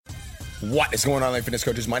What is going on, online fitness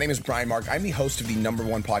coaches? My name is Brian Mark. I'm the host of the number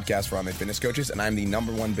one podcast for online fitness coaches, and I'm the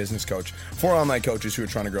number one business coach for online coaches who are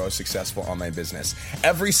trying to grow a successful online business.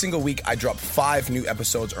 Every single week, I drop 5 new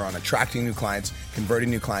episodes around attracting new clients,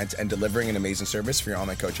 converting new clients, and delivering an amazing service for your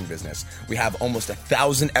online coaching business. We have almost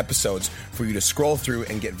 1,000 episodes for you to scroll through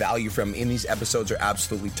and get value from, and these episodes are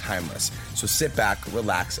absolutely timeless. So sit back,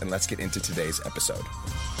 relax, and let's get into today's episode.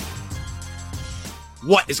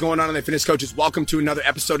 What is going on, online fitness coaches? Welcome to another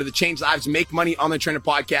episode of the Change Lives, Make Money Online Trainer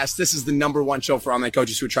podcast. This is the number one show for online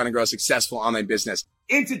coaches who are trying to grow a successful online business.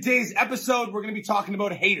 In today's episode, we're going to be talking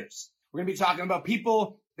about haters. We're going to be talking about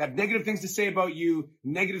people that have negative things to say about you,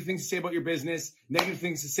 negative things to say about your business, negative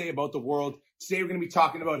things to say about the world. Today, we're going to be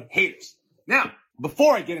talking about haters. Now,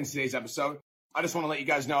 before I get into today's episode, I just want to let you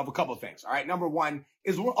guys know of a couple of things. All right. Number one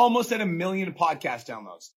is we're almost at 1 million podcast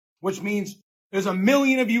downloads, which means there's 1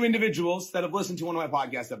 million of you individuals that have listened to one of my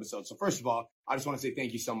podcast episodes. So first of all, I just want to say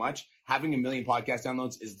thank you so much. Having 1 million podcast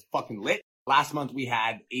downloads is fucking lit. Last month we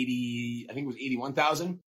had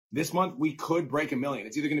 81,000. This month we could break 1 million.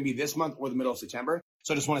 It's either going to be this month or the middle of September.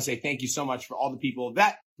 So I just want to say thank you so much for all the people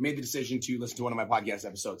that made the decision to listen to one of my podcast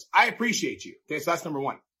episodes. I appreciate you. Okay, so that's number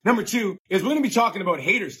one. Number two is we're going to be talking about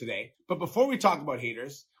haters today. But before we talk about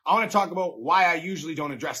haters, I want to talk about why I usually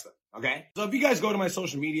don't address them. Okay. So if you guys go to my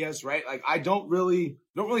social medias, right? Like I don't really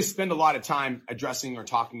spend a lot of time addressing or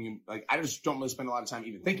talking. Like I just don't really spend a lot of time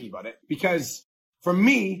even thinking about it, because for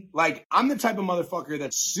me, like I'm the type of motherfucker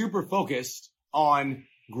that's super focused on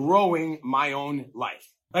growing my own life.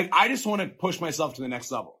 Like I just want to push myself to the next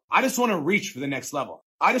level. I just want to reach for the next level.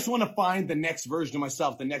 I just want to find the next version of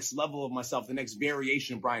myself, the next level of myself, the next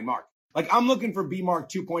variation of Brian Mark. Like I'm looking for B Mark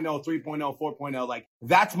 2.0, 3.0, 4.0. Like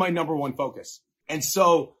that's my number one focus. And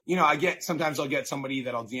so, you know, sometimes I'll get somebody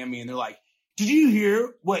that'll DM me and they're like, did you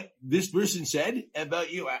hear what this person said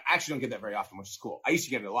about you? I actually don't get that very often, which is cool. I used to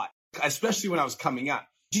get it a lot, especially when I was coming up.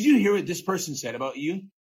 Did you hear what this person said about you?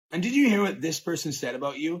 And did you hear what this person said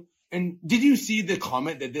about you? And did you see the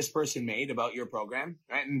comment that this person made about your program?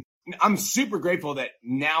 Right. And I'm super grateful that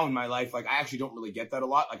now in my life, like I actually don't really get that a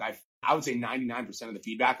lot. Like I would say 99% of the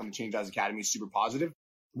feedback on the Change Lives Academy is super positive,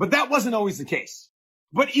 but that wasn't always the case.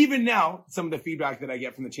 But even now, some of the feedback that I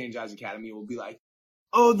get from the Change Lives Academy will be like,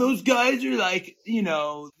 oh, those guys are like, you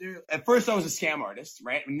know, at first I was a scam artist,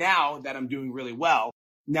 right? Now that I'm doing really well,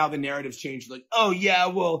 now the narrative's changed. Like, oh yeah,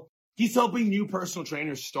 well, he's helping new personal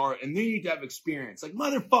trainers start and they need to have experience. Like,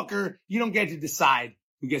 motherfucker, you don't get to decide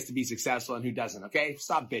who gets to be successful and who doesn't, okay?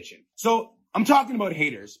 Stop bitching. So I'm talking about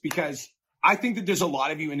haters because I think that there's a lot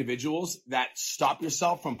of you individuals that stop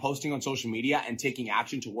yourself from posting on social media and taking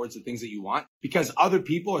action towards the things that you want because other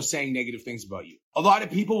people are saying negative things about you. A lot of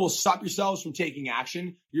people will stop yourselves from taking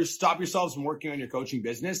action. You stop yourselves from working on your coaching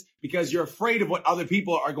business because you're afraid of what other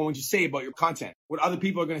people are going to say about your content, what other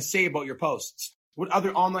people are going to say about your posts, what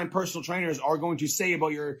other online personal trainers are going to say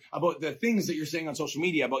about the things that you're saying on social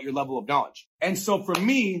media, about your level of knowledge. And so for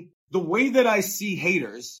me, the way that I see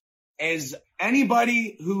haters is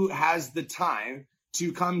anybody who has the time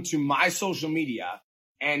to come to my social media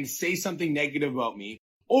and say something negative about me,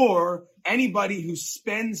 or anybody who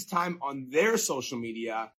spends time on their social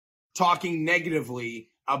media talking negatively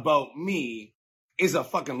about me is a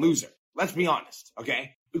fucking loser. Let's be honest,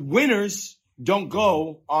 okay? Winners don't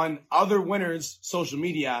go on other winners' social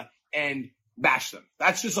media and bash them.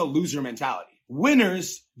 That's just a loser mentality.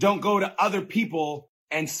 Winners don't go to other people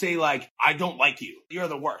and say like, I don't like you. You're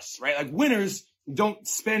the worst, right? Like winners don't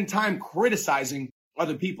spend time criticizing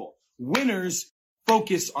other people. Winners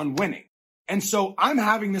focus on winning. And so I'm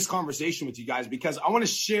having this conversation with you guys because I want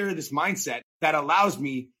to share this mindset that allows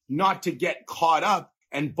me not to get caught up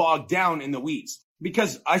and bogged down in the weeds.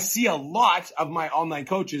 Because I see a lot of my online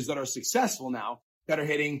coaches that are successful now that are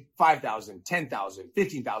hitting $5,000, $10,000,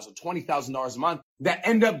 $15,000, $20,000 a month that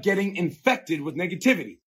end up getting infected with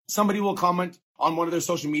negativity. Somebody will comment on one of their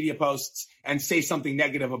social media posts and say something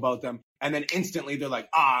negative about them. And then instantly they're like,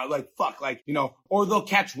 fuck, like, you know, or they'll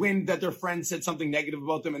catch wind that their friend said something negative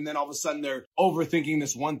about them. And then all of a sudden they're overthinking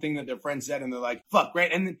this one thing that their friend said. And they're like, fuck,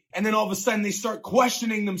 right? And then all of a sudden they start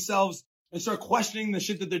questioning themselves and start questioning the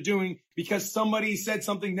shit that they're doing because somebody said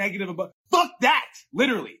something negative about, fuck that.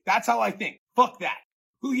 Literally. That's how I think. Fuck that.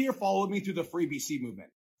 Who here followed me through the Free BC movement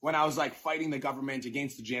when I was like fighting the government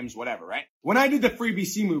against the gyms, whatever, right? When I did the Free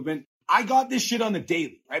BC movement, I got this shit on the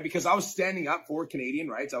daily, right? Because I was standing up for Canadian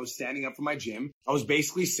rights. I was standing up for my gym. I was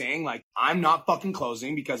basically saying like, I'm not fucking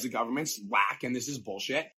closing because the government's whack and this is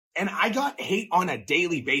bullshit. And I got hate on a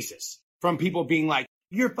daily basis from people being like,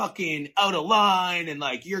 you're fucking out of line and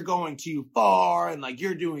like, you're going too far and like,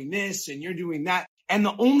 you're doing this and you're doing that. And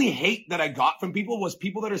the only hate that I got from people was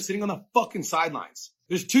people that are sitting on the fucking sidelines.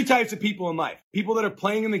 There's two types of people in life. People that are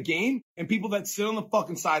playing in the game and people that sit on the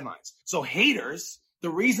fucking sidelines. So haters, the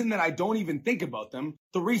reason that I don't even think about them,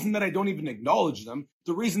 the reason that I don't even acknowledge them,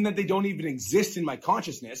 the reason that they don't even exist in my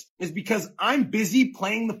consciousness is because I'm busy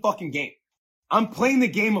playing the fucking game. I'm playing the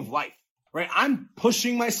game of life, right? I'm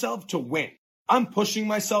pushing myself to win. I'm pushing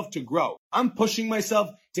myself to grow. I'm pushing myself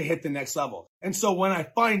to hit the next level. And so when I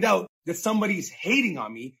find out that somebody's hating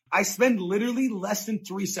on me, I spend literally less than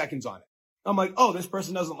 3 seconds on it. I'm like, oh, this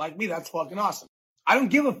person doesn't like me. That's fucking awesome. I don't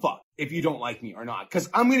give a fuck if you don't like me or not, because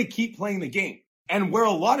I'm going to keep playing the game. And where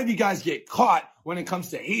a lot of you guys get caught when it comes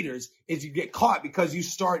to haters is you get caught because you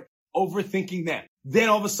start overthinking them. Then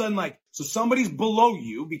all of a sudden, so somebody's below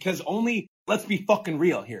you because let's be fucking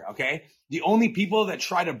real here, okay? The only people that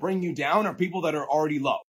try to bring you down are people that are already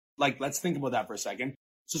low. Let's think about that for a second.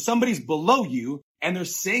 So somebody's below you and they're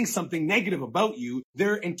saying something negative about you.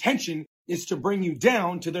 Their intention is to bring you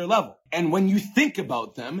down to their level. And when you think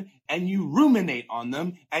about them and you ruminate on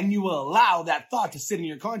them and you allow that thought to sit in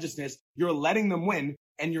your consciousness, you're letting them win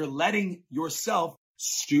and you're letting yourself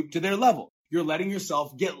stoop to their level. You're letting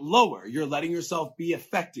yourself get lower. You're letting yourself be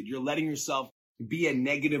affected. You're letting yourself be a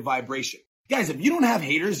negative vibration. Guys, if you don't have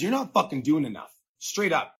haters, you're not fucking doing enough.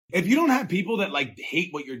 Straight up. If you don't have people that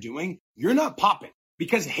hate what you're doing, you're not popping.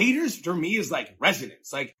 Because haters for me is like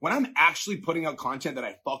resonance. When I'm actually putting out content that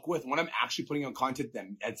I fuck with, when I'm actually putting out content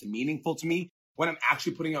that's meaningful to me, when I'm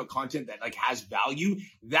actually putting out content that has value,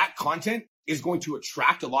 that content is going to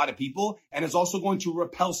attract a lot of people and is also going to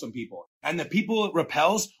repel some people. And the people it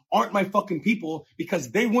repels aren't my fucking people because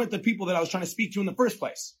they weren't the people that I was trying to speak to in the first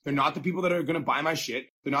place. They're not the people that are going to buy my shit.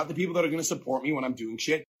 They're not the people that are going to support me when I'm doing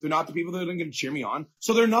shit. They're not the people that are going to cheer me on.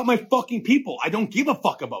 So they're not my fucking people. I don't give a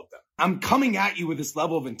fuck about them. I'm coming at you with this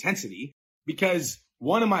level of intensity because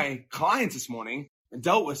one of my clients this morning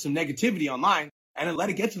dealt with some negativity online and I let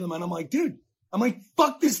it get to them. And I'm like, dude,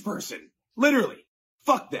 fuck this person. Literally,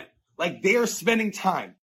 fuck them. They are spending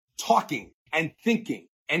time talking and thinking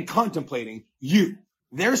and contemplating you.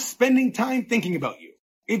 They're spending time thinking about you.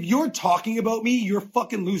 If you're talking about me, you're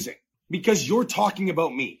fucking losing because you're talking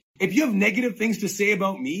about me. If you have negative things to say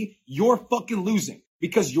about me, you're fucking losing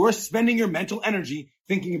because you're spending your mental energy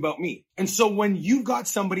thinking about me. And so when you've got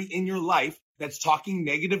somebody in your life that's talking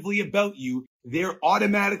negatively about you, they're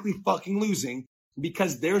automatically fucking losing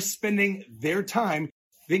because they're spending their time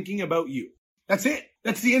thinking about you. That's it.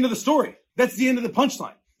 That's the end of the story. That's the end of the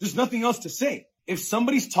punchline. There's nothing else to say. If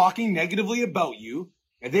somebody's talking negatively about you,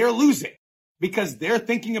 they're losing because they're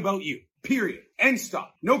thinking about you. Period. End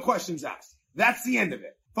stop. No questions asked. That's the end of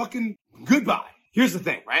it. Fucking goodbye. Here's the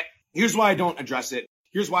thing, right? Here's why I don't address it.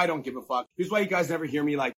 Here's why I don't give a fuck. Here's why you guys never hear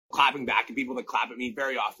me clapping back at people that clap at me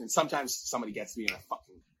very often. Sometimes somebody gets me and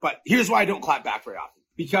but here's why I don't clap back very often.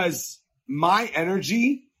 Because my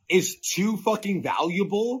energy is too fucking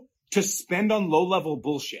valuable to spend on low level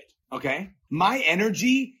bullshit. Okay? My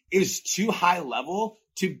energy is too high level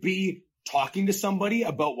to be talking to somebody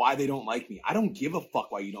about why they don't like me. I don't give a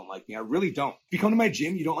fuck why you don't like me. I really don't. If you come to my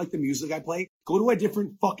gym, you don't like the music I play, go to a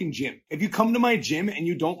different fucking gym. If you come to my gym and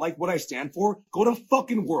you don't like what I stand for, go to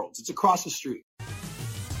fucking Worlds. It's across the street.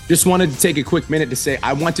 Just wanted to take a quick minute to say,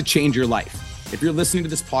 I want to change your life. If you're listening to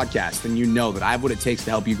this podcast, then you know that I have what it takes to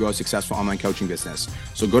help you grow a successful online coaching business.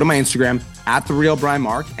 So go to my Instagram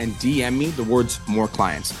 @TheRealBrianMark and DM me the words more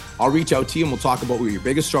clients. I'll reach out to you and we'll talk about what your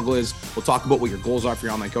biggest struggle is. We'll talk about what your goals are for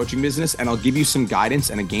your online coaching business, and I'll give you some guidance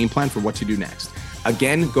and a game plan for what to do next.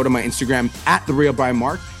 Again, go to my Instagram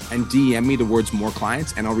 @TheRealBrianMark and DM me the words more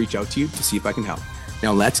clients, and I'll reach out to you to see if I can help.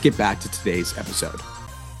 Now let's get back to today's episode.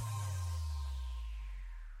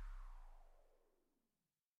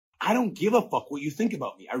 I don't give a fuck what you think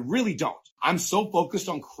about me. I really don't. I'm so focused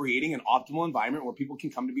on creating an optimal environment where people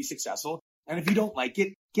can come to be successful. And if you don't like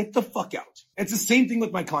it, get the fuck out. It's the same thing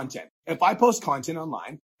with my content. If I post content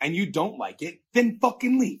online and you don't like it, then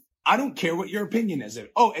fucking leave. I don't care what your opinion is.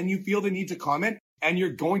 Oh, and you feel the need to comment and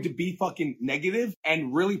you're going to be fucking negative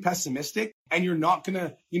and really pessimistic and you're not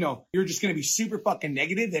gonna, you're just gonna be super fucking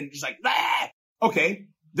negative and just okay,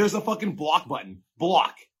 there's a fucking block button.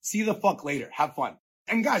 Block. See you the fuck later. Have fun.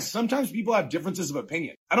 And guys, sometimes people have differences of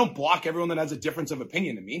opinion. I don't block everyone that has a difference of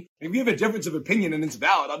opinion to me. If you have a difference of opinion and it's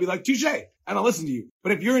valid, I'll be like, touche, and I'll listen to you.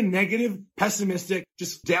 But if you're a negative, pessimistic,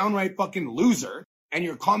 just downright fucking loser, and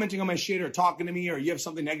you're commenting on my shit or talking to me or you have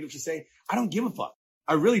something negative to say, I don't give a fuck.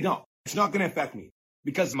 I really don't. It's not going to affect me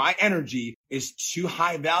because my energy is too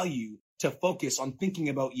high value to focus on thinking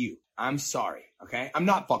about you. I'm sorry, okay? I'm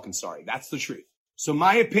not fucking sorry. That's the truth. So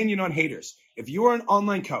my opinion on haters, if you are an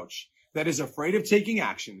online coach that is afraid of taking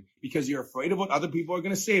action because you're afraid of what other people are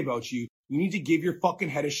going to say about you, You need to give your fucking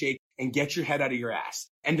head a shake and get your head out of your ass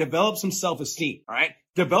and develop some self-esteem, all right?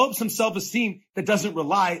 Develop some self-esteem that doesn't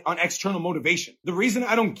rely on external motivation. The reason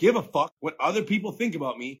I don't give a fuck what other people think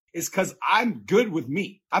about me is because I'm good with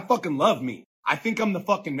me. I fucking love me. I think I'm the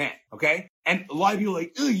fucking man, okay? And a lot of people are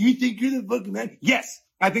like, oh, you think you're the fucking man? Yes,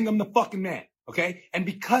 I think I'm the fucking man, okay? And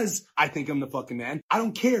because I think I'm the fucking man, I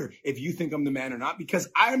don't care if you think I'm the man or not because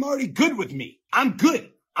I'm already good with me. I'm good.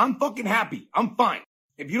 I'm fucking happy. I'm fine.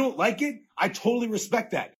 If you don't like it, I totally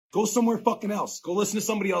respect that. Go somewhere fucking else. Go listen to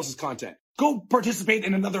somebody else's content. Go participate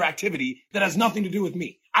in another activity that has nothing to do with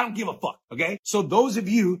me. I don't give a fuck, okay? So those of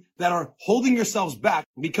you that are holding yourselves back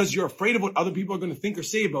because you're afraid of what other people are going to think or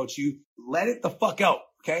say about you, let it the fuck out,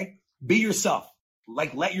 okay? Be yourself.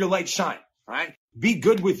 Like, let your light shine, all right? Be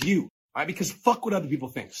good with you, all right? Because fuck what other people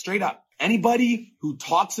think, straight up. Anybody who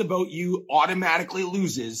talks about you automatically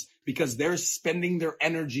loses because they're spending their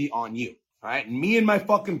energy on you, all right? Me and my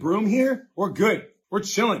fucking broom here, we're good. We're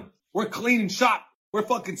chilling. We're cleaning shop. We're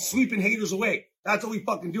fucking sweeping haters away. That's what we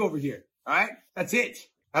fucking do over here. All right? That's it.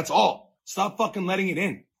 That's all. Stop fucking letting it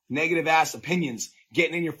in. Negative ass opinions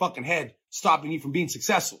getting in your fucking head, stopping you from being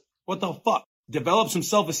successful. What the fuck? Develop some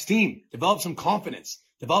self-esteem. Develop some confidence.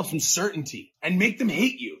 Develop some certainty and make them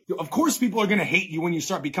hate you. Of course people are going to hate you when you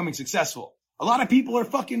start becoming successful. A lot of people are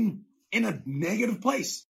fucking in a negative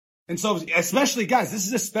place. And so especially guys, this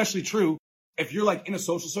is especially true if you're like in a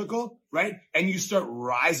social circle, right? And you start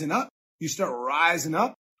rising up,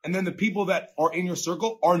 and then the people that are in your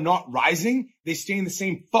circle are not rising. They stay in the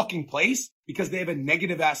same fucking place because they have a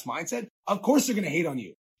negative ass mindset. Of course they're going to hate on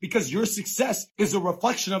you because your success is a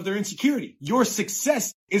reflection of their insecurity. Your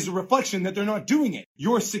success is a reflection that they're not doing it.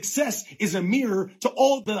 Your success is a mirror to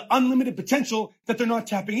all the unlimited potential that they're not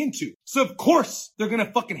tapping into. So of course they're going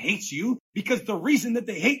to fucking hate you because the reason that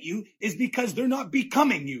they hate you is because they're not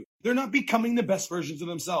becoming you. They're not becoming the best versions of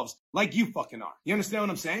themselves like you fucking are. You understand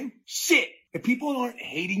what I'm saying? Shit. If people aren't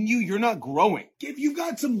hating you, you're not growing. If you've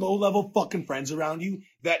got some low-level fucking friends around you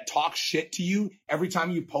that talk shit to you every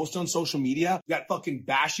time you post on social media, that fucking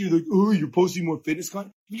bash you, like, oh, you're posting more fitness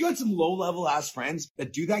content. If you got some low-level ass friends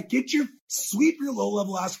that do that, sweep your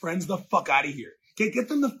low-level ass friends the fuck out of here. Get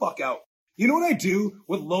them the fuck out. You know what I do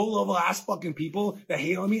with low-level ass fucking people that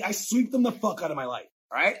hate on me? I sweep them the fuck out of my life,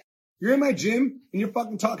 all right? You're in my gym and you're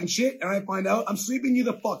fucking talking shit and I find out, I'm sweeping you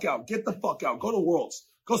the fuck out. Get the fuck out. Go to Worlds.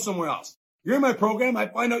 Go somewhere else. You're in my program. I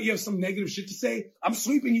find out you have some negative shit to say. I'm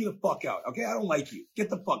sweeping you the fuck out. Okay? I don't like you. Get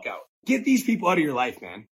the fuck out. Get these people out of your life,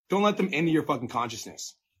 man. Don't let them into your fucking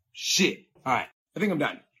consciousness. Shit. All right. I think I'm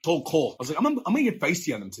done. Told Cole. I was like, I'm going to get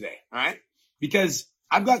feisty on them today. All right? Because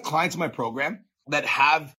I've got clients in my program that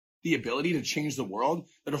have the ability to change the world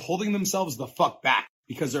that are holding themselves the fuck back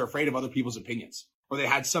because they're afraid of other people's opinions. Or they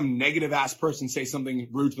had some negative ass person say something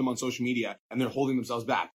rude to them on social media and they're holding themselves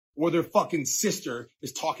back. Or their fucking sister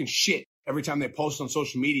is talking shit every time they post on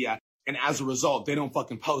social media. And as a result, they don't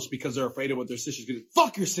fucking post because they're afraid of what their sister's going to do.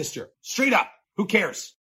 Fuck your sister. Straight up. Who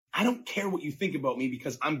cares? I don't care what you think about me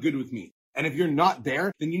because I'm good with me. And if you're not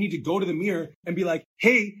there, then you need to go to the mirror and be like,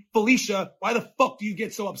 hey, Felicia, why the fuck do you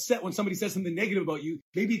get so upset when somebody says something negative about you?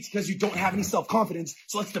 Maybe it's because you don't have any self-confidence.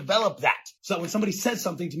 So let's develop that. So that when somebody says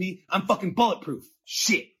something to me, I'm fucking bulletproof.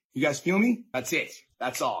 Shit. You guys feel me? That's it.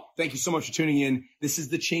 That's all. Thank you so much for tuning in. This is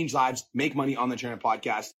the Change Lives, Make Money on the Internet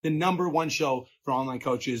podcast, the #1 show for online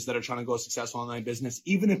coaches that are trying to go successful online business.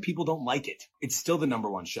 Even if people don't like it, it's still the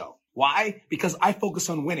 #1 show. Why? Because I focus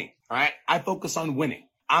on winning. All right. I focus on winning.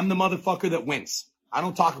 I'm the motherfucker that wins. I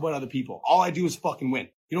don't talk about other people. All I do is fucking win.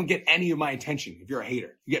 You don't get any of my attention if you're a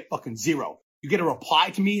hater. You get fucking zero. You get a reply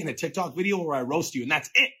to me in a TikTok video where I roast you, and that's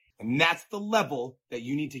it. And that's the level that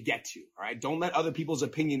you need to get to, all right? Don't let other people's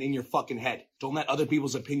opinion in your fucking head. Don't let other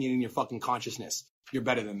people's opinion in your fucking consciousness. You're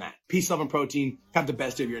better than that. Peace, love, and protein. Have the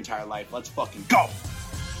best day of your entire life. Let's fucking go.